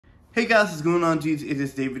Hey guys, what's going on, dudes? It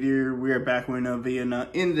is David here. We are back with another video. Now,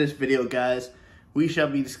 in this video, guys, we shall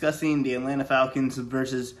be discussing the Atlanta Falcons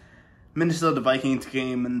versus Minnesota Vikings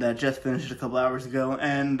game that just finished a couple hours ago.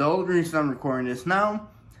 And the only reason I'm recording this now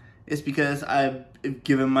is because I've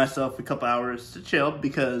given myself a couple hours to chill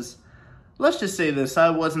because, let's just say this, I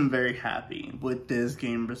wasn't very happy with this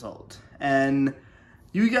game result. And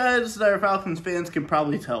you guys that are Falcons fans can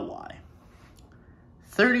probably tell why.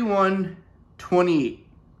 31-28.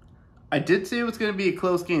 I did say it was going to be a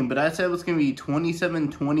close game, but I said it was going to be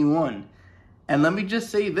 27-21. And let me just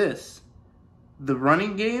say this. The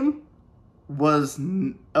running game was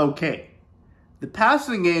okay. The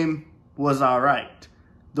passing game was alright.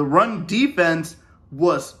 The run defense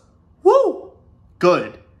was,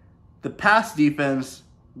 good. The pass defense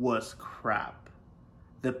was crap.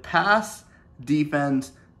 The pass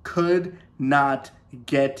defense could not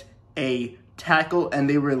get a tackle, and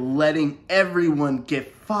they were letting everyone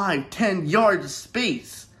get 5-10 yards of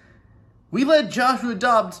space. We let Joshua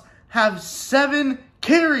Dobbs have 7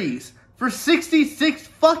 carries for 66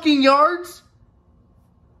 fucking yards?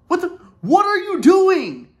 What are you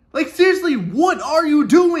doing? Like, seriously, what are you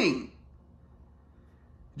doing?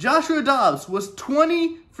 Joshua Dobbs was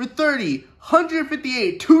 20 for 30,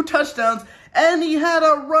 158, 2 touchdowns, and he had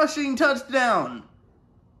a rushing touchdown.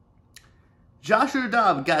 Joshua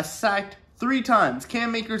Dobbs got sacked 3 times.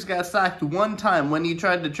 Cam Akers got sacked 1 time when he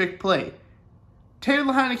tried to trick play.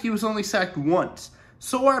 Taylor Heinicke was only sacked once.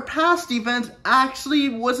 So our pass defense actually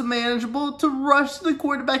was manageable to rush the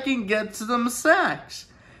quarterback and get some sacks.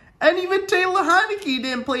 And even Taylor Heinicke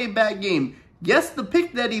didn't play a bad game. Yes, the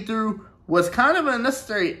pick that he threw was kind of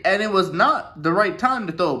unnecessary, and it was not the right time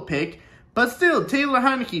to throw a pick. But still, Taylor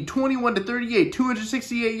Heinicke, 21-38,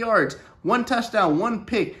 268 yards, 1 touchdown, 1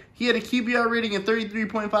 pick. He had a QBR rating of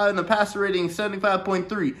 33.5 and a passer rating of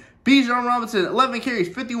 75.3. Bijan Robinson, 11 carries,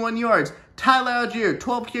 51 yards. Tyler Algier,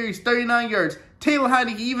 12 carries, 39 yards. Taylor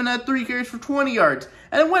Heinicke even had 3 carries for 20 yards.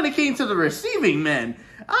 And when it came to the receiving, man,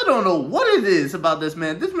 I don't know what it is about this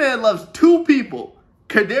man. This man loves 2 people,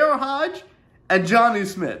 Kadero Hodge and Jonnu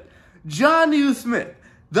Smith. Jonnu Smith,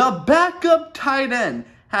 the backup tight end,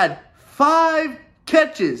 had 5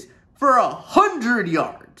 catches for 100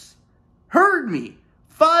 yards. Heard me.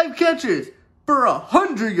 5 catches for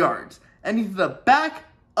 100 yards. And he's the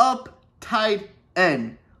backup tight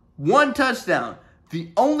end. 1 touchdown.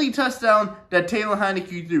 The only touchdown that Taylor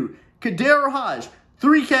Heinicke threw. Kadero Hodge,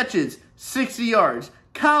 3 catches, 60 yards.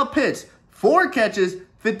 Kyle Pitts, 4 catches,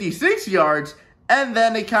 56 yards. And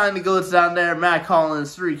then it kind of goes down there. Matt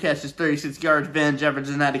Collins, 3 catches, 36 yards. Van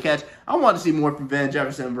Jefferson had a catch. I want to see more from Van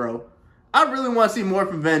Jefferson, bro. I really want to see more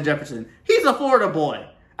from Van Jefferson. He's a Florida boy.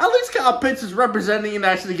 At least Kyle Pitts is representing and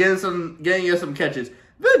actually getting us some catches.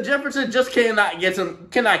 Van Jefferson just cannot catch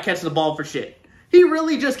the ball for shit. He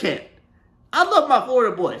really just can't. I love my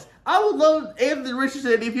Florida boys. I would love Anthony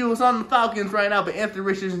Richardson if he was on the Falcons right now, but Anthony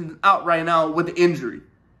Richardson's out right now with the injury.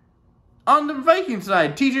 On the Vikings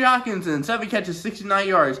side, T.J. Hockenson, 7 catches, 69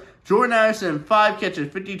 yards. Jordan Addison, 5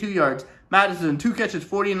 catches, 52 yards. Madison, 2 catches,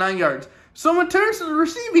 49 yards. So in terms of the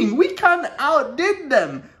receiving, we kind of outdid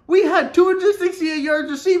them. We had 268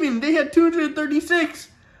 yards receiving. They had 236.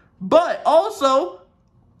 But also,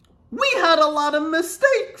 we had a lot of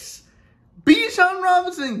mistakes. Bijan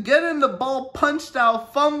Robinson getting the ball punched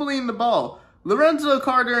out, fumbling the ball. Lorenzo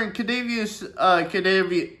Carter and Contavious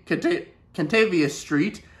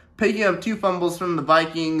Street picking up 2 fumbles from the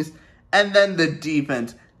Vikings. And then the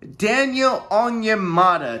defense. Daniel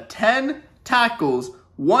Onyemata, 10 tackles,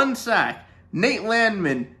 1 sack. Nate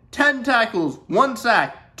Landman, 10 tackles, 1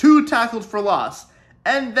 sack. 2 tackles for loss.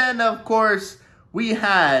 And then, of course, we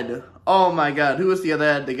had, oh my god, who was the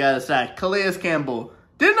other head that got a sack? Calais Campbell.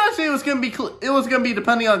 Didn't I say it was going to be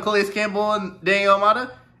depending on Calais Campbell and Daniel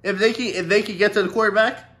Amata if they could get to the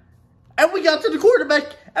quarterback? And we got to the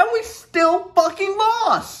quarterback and we still fucking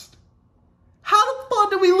lost. How the fuck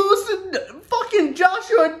did we lose to fucking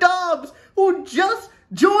Joshua Dobbs, who just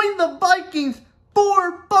joined the Vikings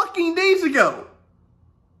 4 fucking days ago?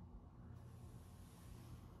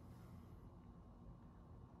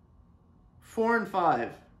 Four and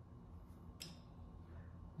 5.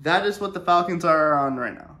 That is what the Falcons are on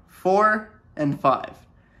right now. 4 and 5.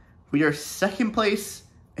 We are 2nd place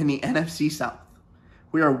in the NFC South.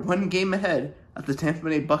 We are 1 game ahead of the Tampa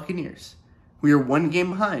Bay Buccaneers. We are 1 game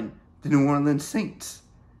behind the New Orleans Saints.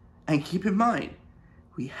 And keep in mind,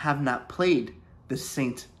 we have not played the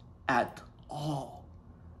Saints at all.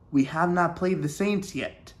 We have not played the Saints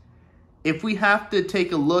yet. If we have to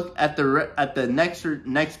take a look at the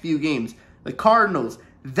next few games, the Cardinals,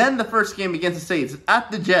 then the first game against the Saints, at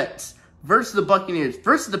the Jets, versus the Buccaneers,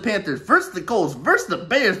 versus the Panthers, versus the Colts, versus the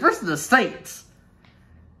Bears, versus the Saints.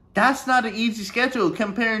 That's not an easy schedule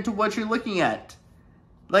comparing to what you're looking at.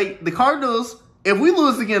 Like, the Cardinals, if we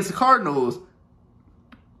lose against the Cardinals,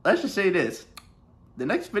 let's just say this. The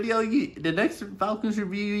next Falcons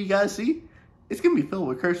review you guys see, it's going to be filled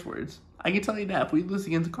with curse words. I can tell you that if we lose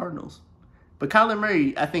against the Cardinals. But Kyler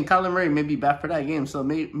Murray, I think Kyler Murray may be back for that game, so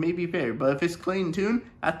it may be fair. But if it's Clayton Tune,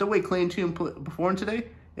 after the way Clayton Tune performed today,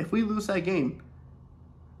 if we lose that game,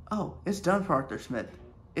 oh, it's done for Arthur Smith.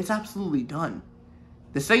 It's absolutely done.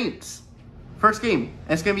 The Saints, first game,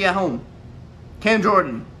 and it's going to be at home. Cam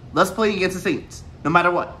Jordan, let's play against the Saints, no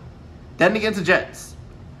matter what. Then against the Jets.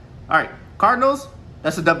 All right, Cardinals,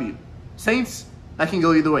 that's a W. Saints, that can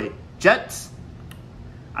go either way. Jets,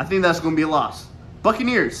 I think that's going to be a loss.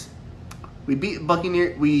 Buccaneers, we beat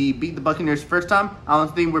the Buccaneers first time. I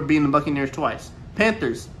don't think we're beating the Buccaneers twice.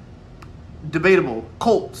 Panthers, debatable.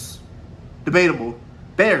 Colts, debatable.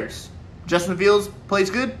 Bears, Justin Fields plays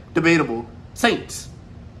good, debatable. Saints,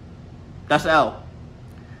 that's L.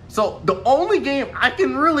 So the only game I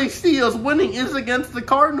can really see us winning is against the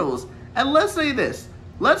Cardinals. And let's say this.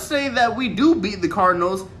 Let's say that we do beat the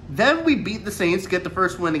Cardinals, then we beat the Saints, get the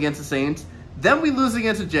first win against the Saints, then we lose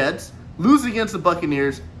against the Jets, lose against the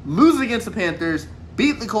Buccaneers, lose against the Panthers,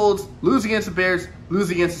 beat the Colts, lose against the Bears,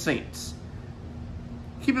 lose against the Saints.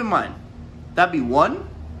 Keep in mind, that'd be 1,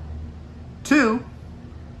 2,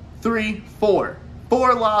 3, 4.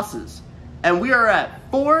 4 losses. And we are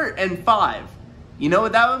at 4-5. You know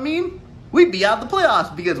what that would mean? We'd be out of the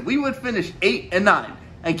playoffs because we would finish 8-9.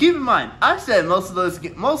 And keep in mind, I said most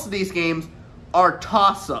of these games are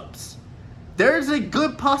toss-ups. There's a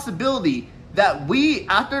good possibility that we,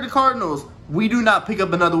 after the Cardinals, we do not pick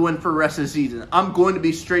up another win for the rest of the season. I'm going to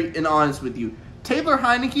be straight and honest with you. Taylor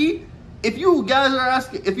Heineke, if you guys are going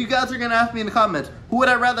to ask me in the comments, who would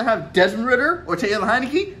I rather have, Desmond Ridder or Taylor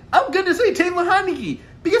Heineke? I'm going to say Taylor Heineke.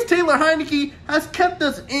 Because Taylor Heineke has kept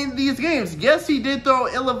us in these games. Yes, he did throw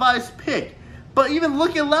an ill-advised pick. But even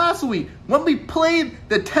look at last week, when we played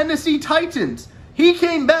the Tennessee Titans, he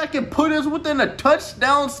came back and put us within a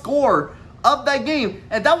touchdown score of that game.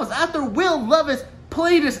 And that was after Will Levis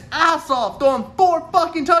played his ass off, throwing 4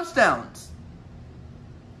 fucking touchdowns.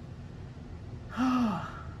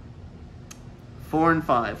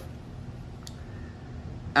 4-5.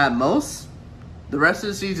 At most, the rest of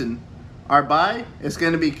the season, our bye is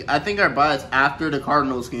going to be, I think our bye is after the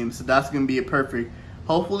Cardinals game, so that's going to be a perfect.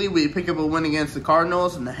 Hopefully we pick up a win against the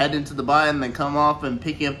Cardinals and head into the bye and then come off and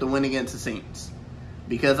pick up the win against the Saints.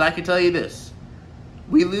 Because I can tell you this,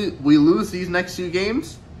 we lose these next 2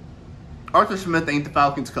 games, Arthur Smith ain't the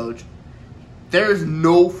Falcons coach. There is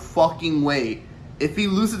no fucking way if he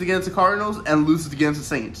loses against the Cardinals and loses against the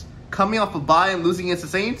Saints. Coming off a bye and losing against the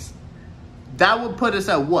Saints, that would put us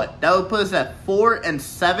at what? That would put us at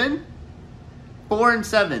 4-7?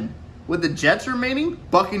 4-7 with the Jets remaining,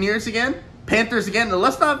 Buccaneers again, Panthers again. And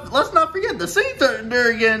let's not forget the Saints are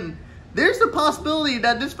there again. There's the possibility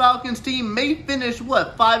that this Falcons team may finish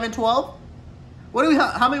what, 5-12? What do we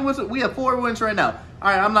have? How many wins? We have 4 wins right now. All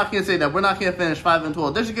right, I'm not gonna say that we're not gonna finish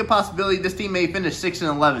 5-12. There's a good possibility this team may finish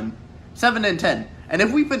 6-11, 7-10. And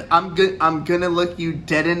if we I'm gonna look you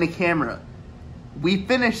dead in the camera. We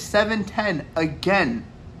finish 7-10 again.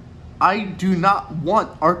 I do not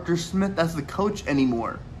want Arthur Smith as the coach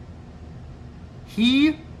anymore.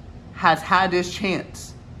 He has had his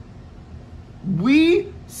chance.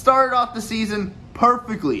 We started off the season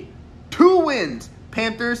perfectly. 2 wins.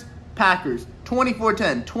 Panthers, Packers,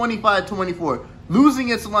 24-10, 25-24. Losing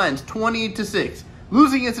against the Lions, 20-6.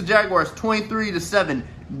 Losing against the Jaguars, 23-7.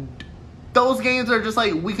 Those games are just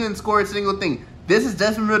like we couldn't score a single thing. This is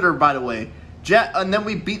Desmond Ridder, by the way. And then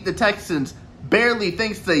we beat the Texans barely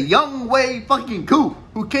thanks to Young Wei fucking Koo,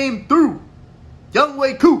 who came through. Young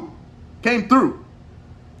Wei Koo came through.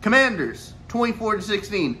 Commanders,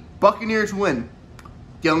 24-16. Buccaneers win.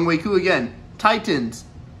 Young Wei Koo again. Titans.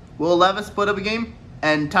 Will Levis put up a game,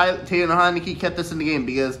 and Taylor Heineke kept us in the game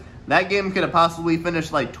because that game could have possibly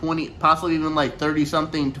finished like 20, possibly even like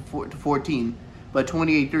 30-something to 14, but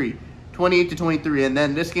 28-3. 28-23, and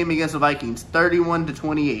then this game against the Vikings,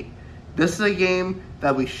 31-28. This is a game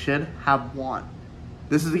that we should have won.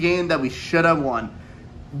 This is a game that we should have won.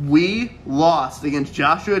 We lost against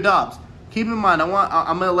Joshua Dobbs. Keep in mind, I'm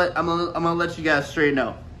gonna let you guys straight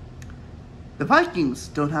know. The Vikings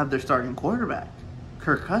don't have their starting quarterback,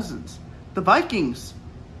 Kirk Cousins. The Vikings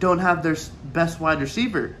don't have their best wide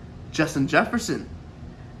receiver, Justin Jefferson.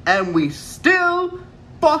 And we still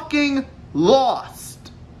fucking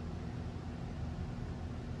lost.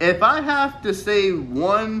 If I have to say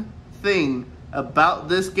one thing about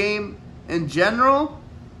this game in general,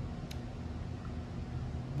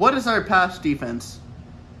 What is our pass defense?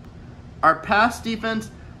 Our pass defense,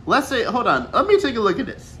 let's say, hold on, let me take a look at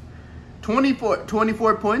this. 24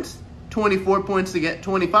 points, 24 points again,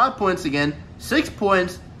 25 points again, 6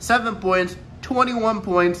 points, 7 points, 21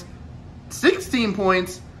 points, 16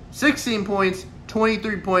 points, 16 points,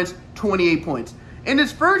 23 points, 28 points. In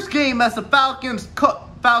his first game as the Falcons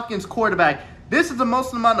quarterback, this is the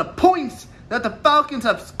most amount of points that the Falcons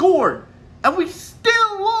have scored, and we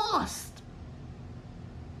still lost.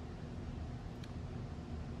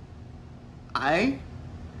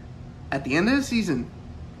 At the end of the season,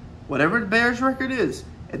 whatever the Bears' record is,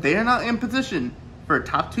 if they are not in position for a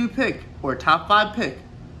top 2 pick or a top 5 pick,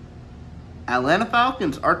 Atlanta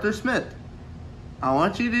Falcons, Arthur Smith, I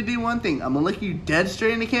want you to do one thing. I'm going to look you dead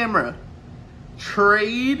straight in the camera.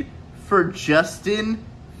 Trade for Justin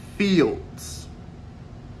Fields.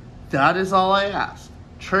 That is all I ask.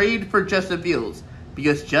 Trade for Justin Fields.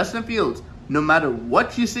 Because Justin Fields, no matter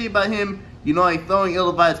what you say about him, like throwing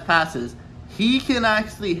ill-advised passes, he can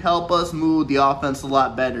actually help us move the offense a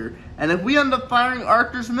lot better. And if we end up firing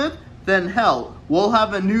Arthur Smith, then hell, we'll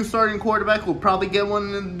have a new starting quarterback. We'll probably get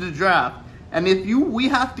one in the draft. And if we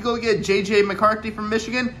have to go get J.J. McCarthy from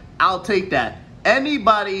Michigan, I'll take that.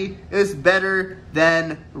 Anybody is better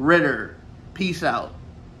than Ritter. Peace out.